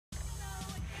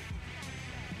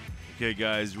Okay,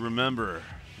 guys, remember,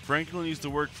 Franklin used to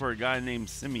work for a guy named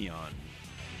Simeon.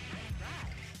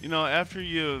 You know, after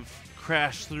you've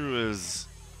crashed through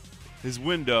his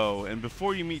window, and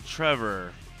before you meet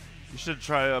Trevor, you should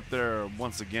try up there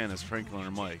once again as Franklin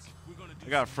or Mike. I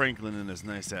got Franklin in his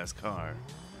nice-ass car,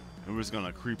 and we're just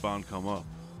gonna creep on, come up.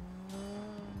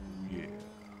 Yeah.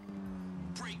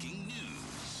 Breaking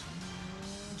news.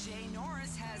 Jay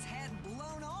Norris has head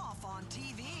blown off on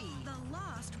TV. The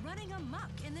Lost running amok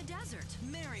in the desert.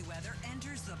 Merriweather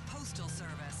enters the Postal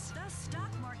Service. The stock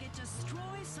market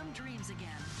destroys some dreams again.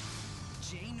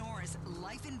 Jay Norris,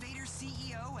 Life Invader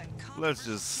CEO and Let's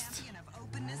just champion of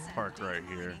openness and park data right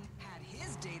here. mining, had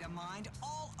his data mined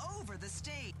all over the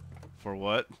state. For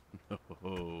what?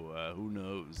 Oh, who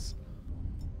knows?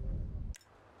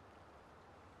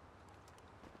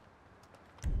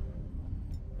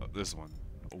 Oh, this one.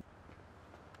 Oh.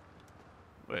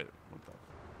 Wait, what the?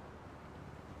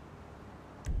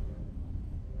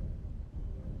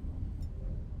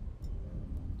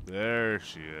 There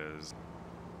she is.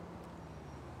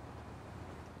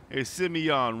 Hey,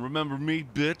 Simeon, remember me,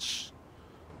 bitch?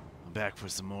 I'm back for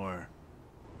some more.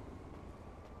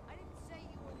 I didn't say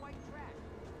you were white trash.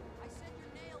 I said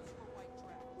your nails were white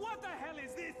trash. What the hell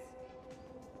is this?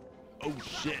 Oh,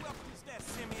 shit. What is that,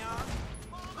 Simeon?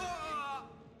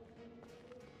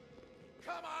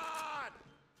 Come on!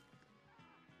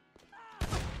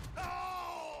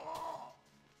 Oh!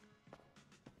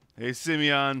 Hey,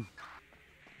 Simeon.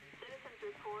 Citizens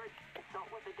report assault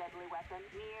with a deadly weapon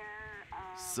near,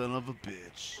 Son of a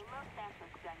bitch. Los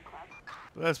Santos Gun Club.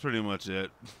 But that's pretty much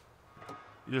it.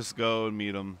 You just go and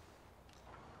meet him.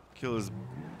 Kill his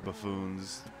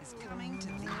buffoons. Is coming to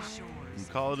these shores. And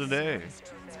call it a day.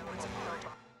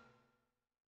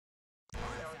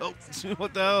 Oh,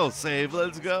 what the hell? Save,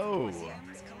 let's go.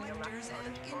 Collectors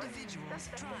and individuals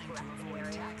trying to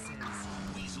avoid taxes.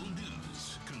 Weasel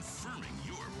News, confirming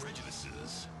your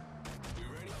prejudices. You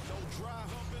ready? No dry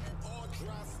humping or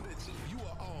dry snitching. You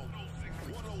are on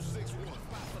 1061.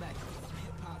 Spot for that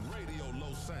hip-hop radio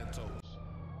Los Santos.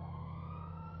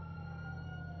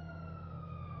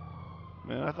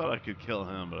 Man, I thought I could kill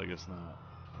him, but I guess not.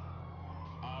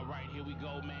 All right, here we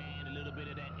go, man. A little bit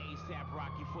of that ASAP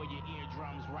Rocky for your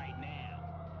eardrums right now.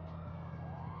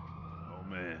 Oh,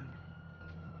 man.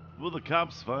 Will the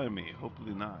cops find me?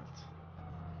 Hopefully not.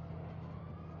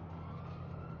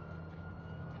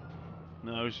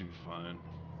 No, we should be fine.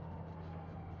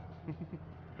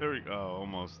 There we go. Oh,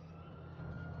 almost.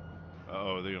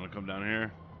 Uh-oh, they're gonna come down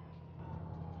here?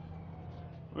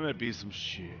 Wouldn't that be some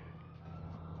shit?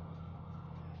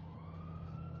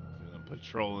 Gonna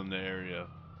patrol in the area.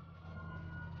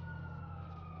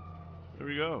 There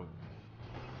we go.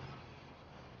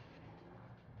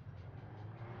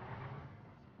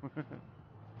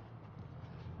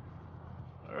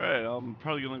 Alright, I'm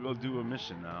probably gonna go do a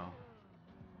mission now.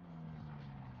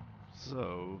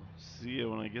 So, see you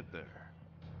when I get there.